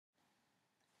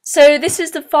So this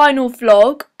is the final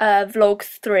vlog, vlog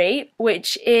 3,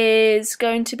 which is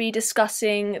going to be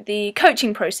discussing the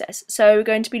coaching process. So we're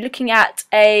going to be looking at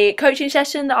a coaching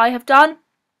session that I have done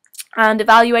and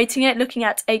evaluating it, looking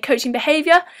at a coaching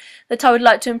behaviour that I would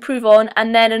like to improve on,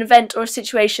 and then an event or a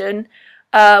situation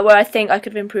where I think I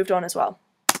could have improved on as well.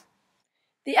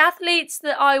 The athletes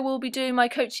that I will be doing my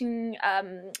coaching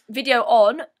video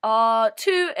on are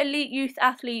 2 elite youth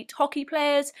athlete hockey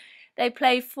players. They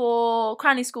play for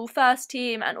Cranleigh School first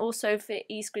team and also for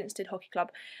East Grinstead Hockey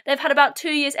Club. They've had about 2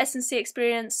 years S&C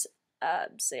experience,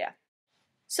 so yeah.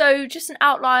 So just an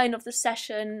outline of the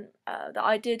session that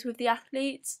I did with the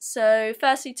athletes. So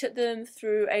firstly took them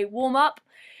through a warm-up.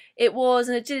 It was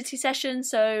an agility session,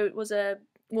 so it was a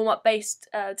warm-up based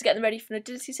to get them ready for an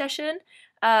agility session.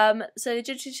 So the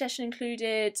agility session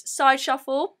included side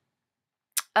shuffle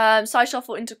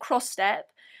into cross step.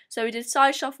 So we did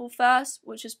side shuffle first,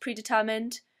 which was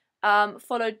predetermined,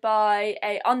 followed by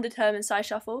a undetermined side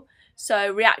shuffle, so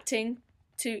reacting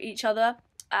to each other,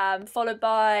 followed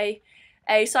by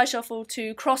a side shuffle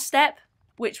to cross step,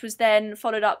 which was then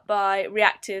followed up by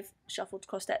reactive shuffle to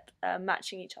cross step,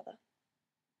 matching each other.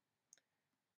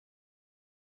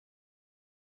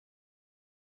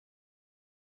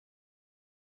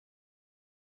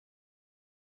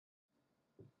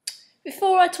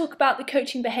 Before I talk about the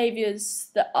coaching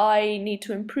behaviours that I need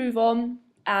to improve on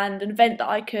and an event that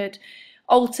I could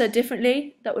alter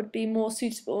differently that would be more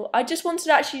suitable, I just wanted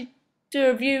to actually do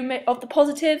a review of the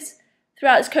positives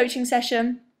throughout this coaching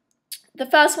session. The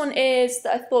first one is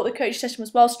that I thought the coaching session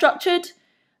was well structured,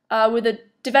 with a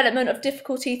development of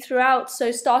difficulty throughout,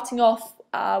 so starting off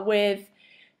with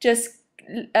just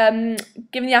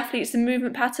giving the athletes the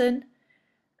movement pattern,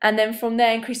 and then from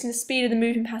there increasing the speed of the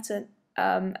movement pattern.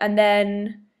 And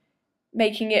then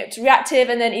making it reactive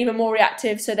and then even more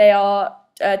reactive, so they are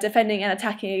defending and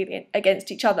attacking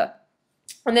against each other.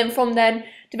 And then from then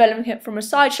developing it from a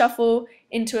side shuffle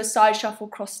into a side shuffle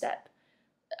cross step.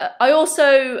 I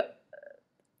also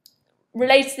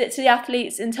related it to the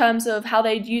athletes in terms of how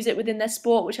they'd use it within their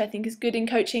sport, which I think is good in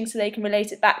coaching, so they can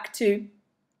relate it back to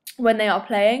when they are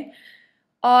playing.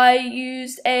 I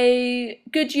used a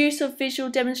good use of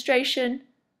visual demonstration.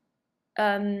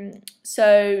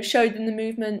 So showed them the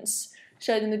movements,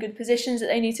 showed them the good positions that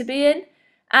they need to be in,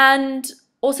 and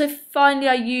also finally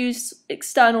I used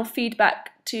external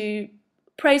feedback to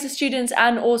praise the students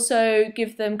and also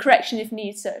give them correction if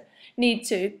need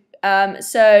to.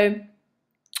 So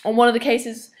on one of the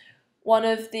cases, one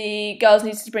of the girls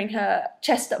needed to bring her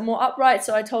chest up more upright,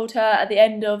 so I told her at the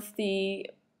end of the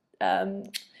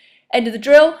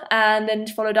drill, and then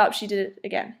followed up she did it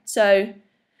again. So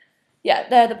yeah,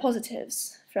 they're the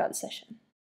positives throughout the session.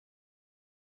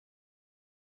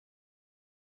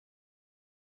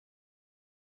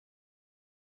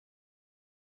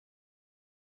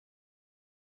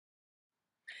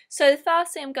 So the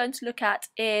first thing I'm going to look at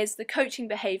is the coaching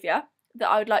behaviour that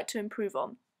I would like to improve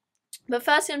on. But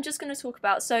firstly, I'm just going to talk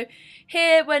about, so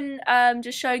here when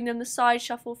just showing them the side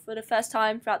shuffle for the first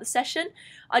time throughout the session,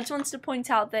 I just wanted to point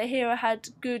out that here I had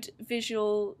good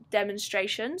visual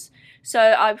demonstrations.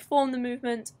 So I perform the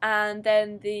movement and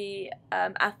then the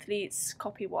athletes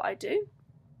copy what I do.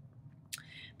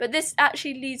 But this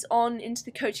actually leads on into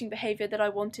the coaching behaviour that I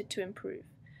wanted to improve.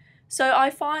 So I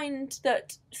find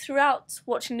that throughout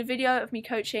watching the video of me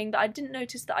coaching that I didn't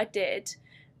notice that I did,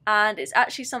 and it's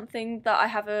actually something that I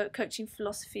have a coaching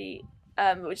philosophy,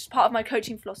 which is part of my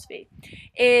coaching philosophy,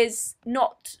 is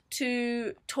not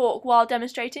to talk while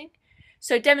demonstrating.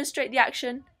 So demonstrate the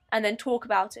action and then talk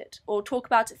about it, or talk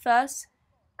about it first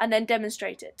and then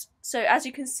demonstrate it. So as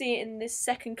you can see in this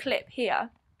second clip here,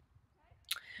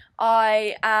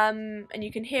 I am, and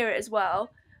you can hear it as well,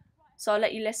 so I'll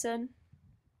let you listen.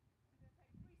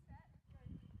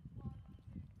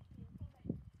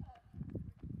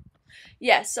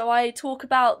 Yes, so I talk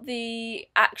about the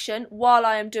action while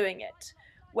I am doing it,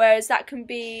 whereas that can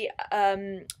be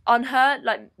unheard,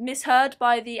 like misheard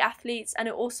by the athletes, and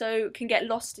it also can get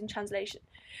lost in translation.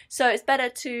 So it's better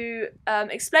to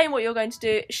explain what you're going to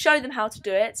do, show them how to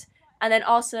do it, and then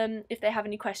ask them if they have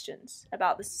any questions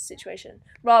about the situation,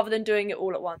 rather than doing it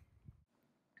all at once.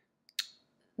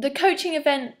 The coaching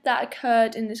event that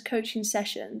occurred in this coaching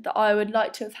session that I would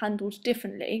like to have handled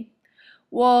differently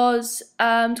was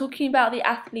talking about the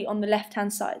athlete on the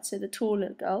left-hand side, so the taller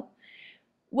girl.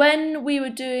 When we were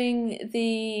doing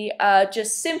the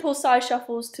just simple side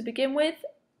shuffles to begin with,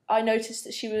 I noticed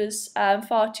that she was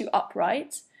far too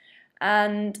upright,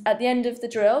 and at the end of the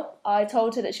drill I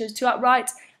told her that she was too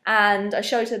upright, and I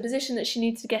showed her the position that she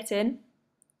needed to get in,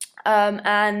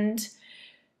 and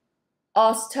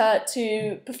asked her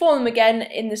to perform them again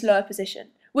in this lower position,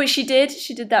 which she did.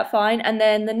 She did that fine, and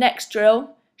then the next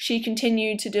drill she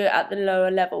continued to do it at the lower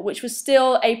level, which was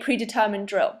still a predetermined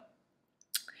drill.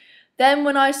 Then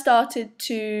when I started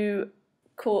to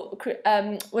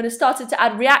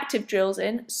add reactive drills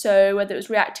in, so whether it was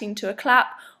reacting to a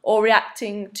clap or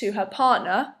reacting to her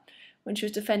partner when she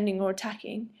was defending or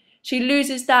attacking, she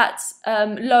loses that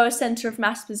lower centre of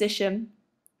mass position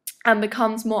and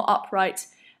becomes more upright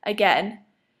again.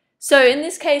 So in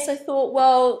this case I thought,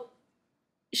 well,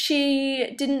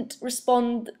 she didn't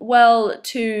respond well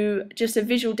to just a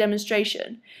visual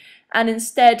demonstration, and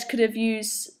instead could have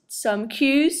used some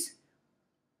cues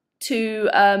to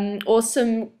or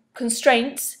some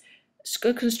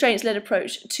constraints-led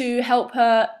approach to help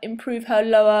her improve her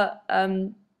lower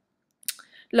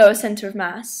centre of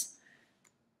mass.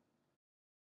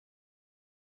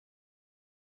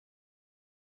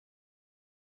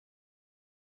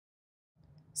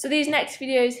 So these next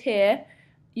videos here,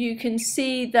 you can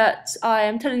see that I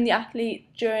am telling the athlete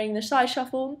during the side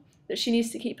shuffle that she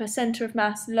needs to keep her centre of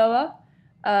mass lower.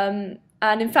 And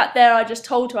in fact there I just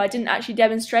told her, I didn't actually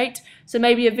demonstrate, so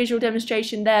maybe a visual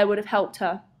demonstration there would have helped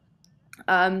her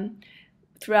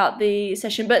throughout the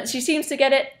session. But she seems to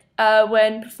get it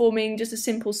when performing just a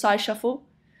simple side shuffle.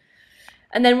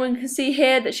 And then one can see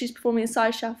here that she's performing a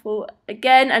side shuffle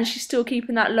again, and she's still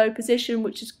keeping that low position,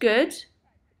 which is good,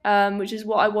 which is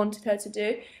what I wanted her to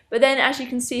do. But then as you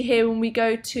can see here, when we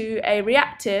go to a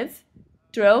reactive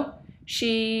drill,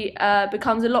 she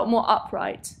becomes a lot more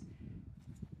upright.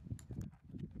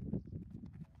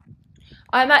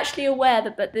 I'm actually aware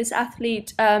that this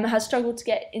athlete has struggled to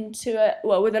get into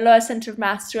with a lower centre of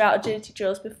mass throughout agility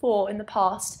drills before in the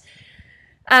past,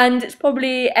 and it's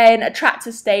probably an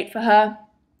attractive state for her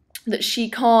that she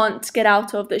can't get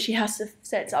out of, that she has to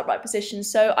set its upright position.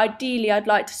 So ideally I'd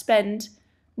like to spend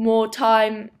more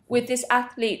time with this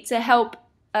athlete to help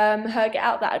her get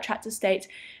out of that attractive state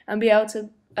and be able to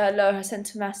lower her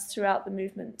centre of mass throughout the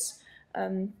movements,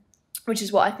 which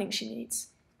is what I think she needs.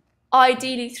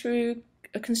 Ideally through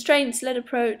a constraints-led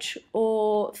approach,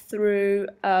 or through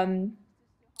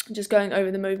just going over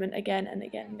the movement again and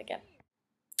again and again.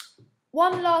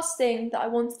 One last thing that I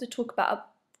wanted to talk about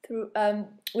through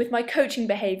with my coaching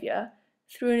behaviour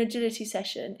through an agility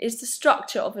session is the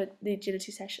structure of the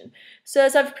agility session. So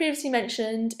as I've previously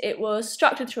mentioned, it was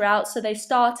structured throughout, so they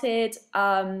started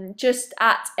just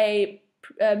at a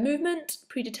movement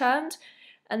predetermined,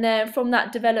 and then from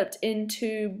that developed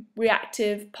into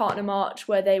reactive partner march,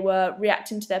 where they were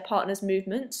reacting to their partner's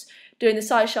movements, doing the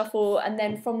side shuffle, and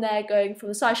then from there going from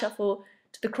the side shuffle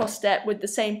to the cross step with the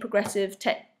same progressive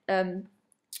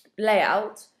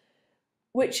layout,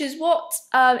 which is what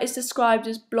is described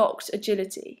as blocked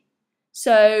agility.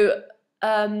 So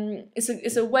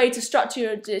it's a way to structure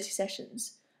your agility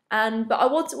sessions. But I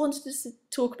wanted to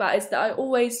talk about is that I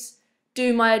always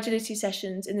do my agility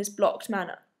sessions in this blocked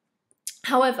manner.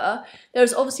 However,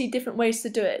 there's obviously different ways to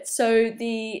do it. So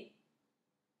the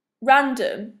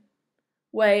random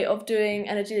way of doing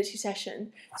an agility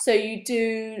session, so you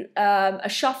do a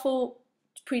shuffle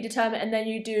predetermined, and then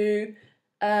you do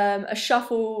a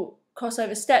shuffle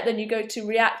crossover step, then you go to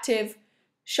reactive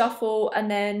shuffle, and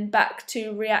then back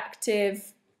to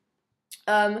reactive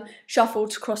shuffle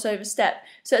to crossover step.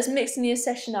 So it's mixing your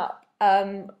session up,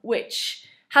 which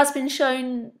has been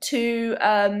shown to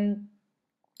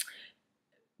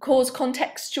cause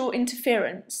contextual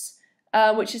interference,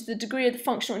 which is the degree of the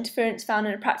functional interference found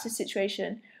in a practice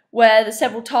situation where the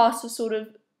several tasks are sort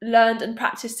of learned and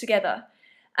practiced together.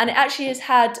 And it actually has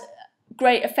had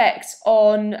great effects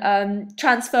on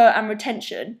transfer and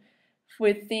retention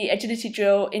with the agility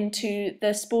drill into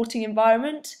the sporting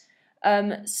environment.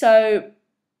 So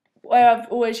where I've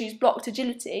always used blocked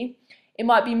agility, it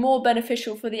might be more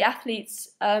beneficial for the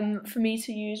athletes for me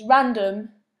to use random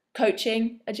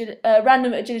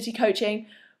agility coaching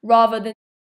rather than